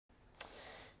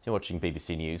You're watching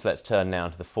BBC News. Let's turn now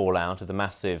to the fallout of the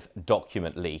massive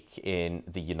document leak in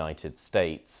the United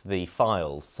States. The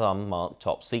files, some marked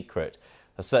top secret,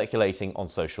 are circulating on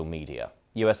social media.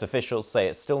 US officials say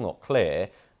it's still not clear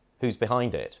who's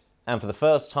behind it. And for the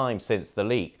first time since the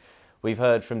leak, we've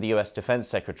heard from the US Defense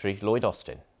Secretary Lloyd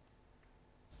Austin.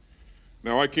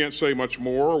 Now, I can't say much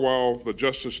more while the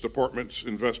Justice Department's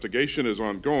investigation is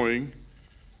ongoing,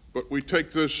 but we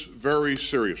take this very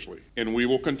seriously, and we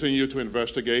will continue to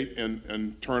investigate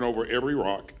and turn over every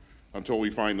rock until we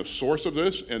find the source of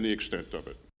this and the extent of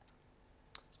it.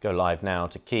 Let's go live now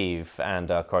to Kyiv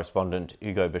and our correspondent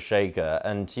Hugo Beshega.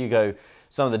 And Hugo,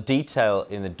 some of the detail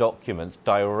in the documents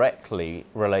directly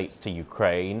relates to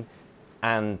Ukraine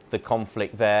and the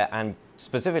conflict there, and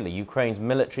specifically Ukraine's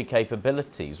military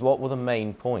capabilities. What were the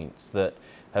main points that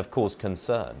have caused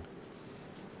concern?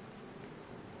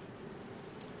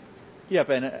 Yeah,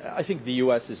 Ben, I think the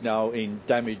US is now in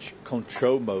damage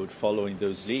control mode following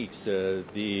those leaks,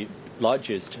 the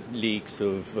largest leaks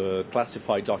of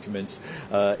classified documents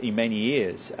in many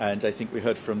years. And I think we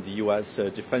heard from the US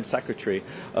Defense Secretary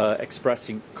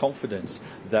expressing confidence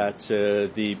that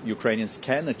the Ukrainians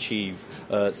can achieve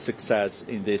success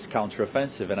in this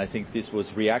counteroffensive. And I think this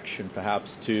was reaction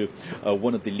perhaps to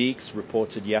one of the leaks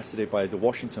reported yesterday by the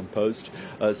Washington Post,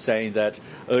 saying that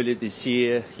earlier this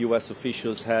year US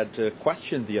officials had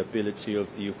questioned the ability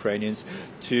of the Ukrainians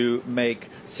to make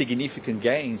significant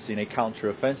gains in a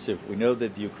counteroffensive. We know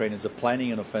that the Ukrainians are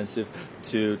planning an offensive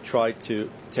to try to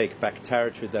take back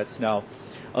territory that's now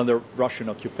under Russian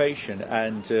occupation,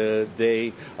 and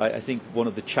I think one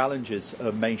of the challenges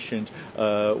mentioned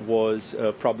was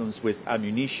problems with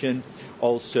ammunition,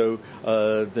 also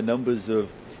the numbers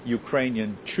of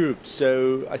Ukrainian troops.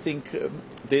 So I think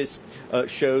this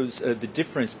shows the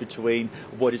difference between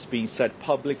what is being said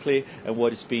publicly and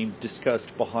what is being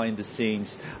discussed behind the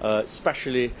scenes,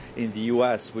 especially in the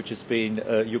US, which has been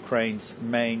Ukraine's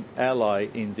main ally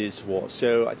in this war.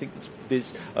 So I think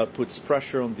this puts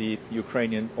pressure on the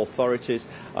Ukrainian authorities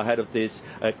ahead of this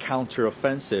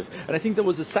counter-offensive. And I think there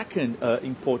was a second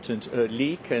important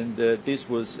leak, and this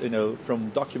was from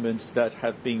documents that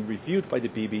have been reviewed by the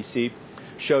BBC,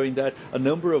 showing that a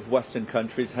number of Western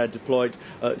countries had deployed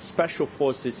special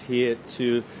forces here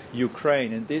to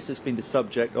Ukraine. And this has been the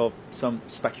subject of some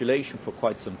speculation for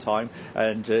quite some time.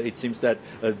 And it seems that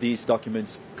these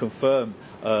documents confirm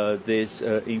this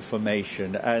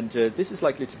information. And this is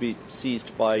likely to be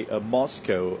seized by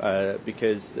Moscow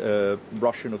because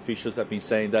Russian officials have been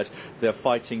saying that they're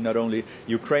fighting not only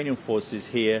Ukrainian forces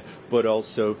here, but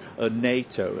also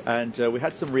NATO. And we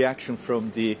had some reaction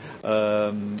from the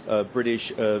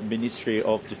British Ministry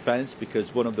of Defence,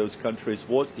 because one of those countries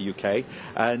was the UK,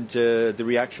 and the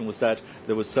reaction was that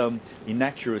there were some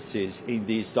inaccuracies in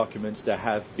these documents that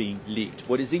have been leaked.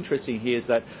 What is interesting here is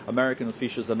that American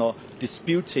officials are not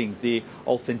disputing the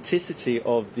authenticity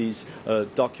of these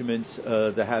documents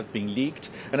that have been leaked,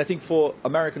 and I think for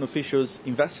American officials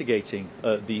investigating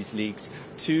these leaks,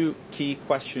 two key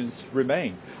questions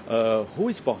remain. Who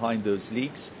is behind those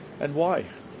leaks and why?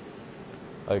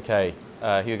 Okay.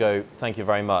 Hugo, thank you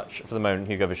very much. For the moment,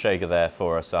 Hugo Beshega there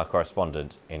for us, our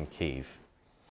correspondent in Kyiv.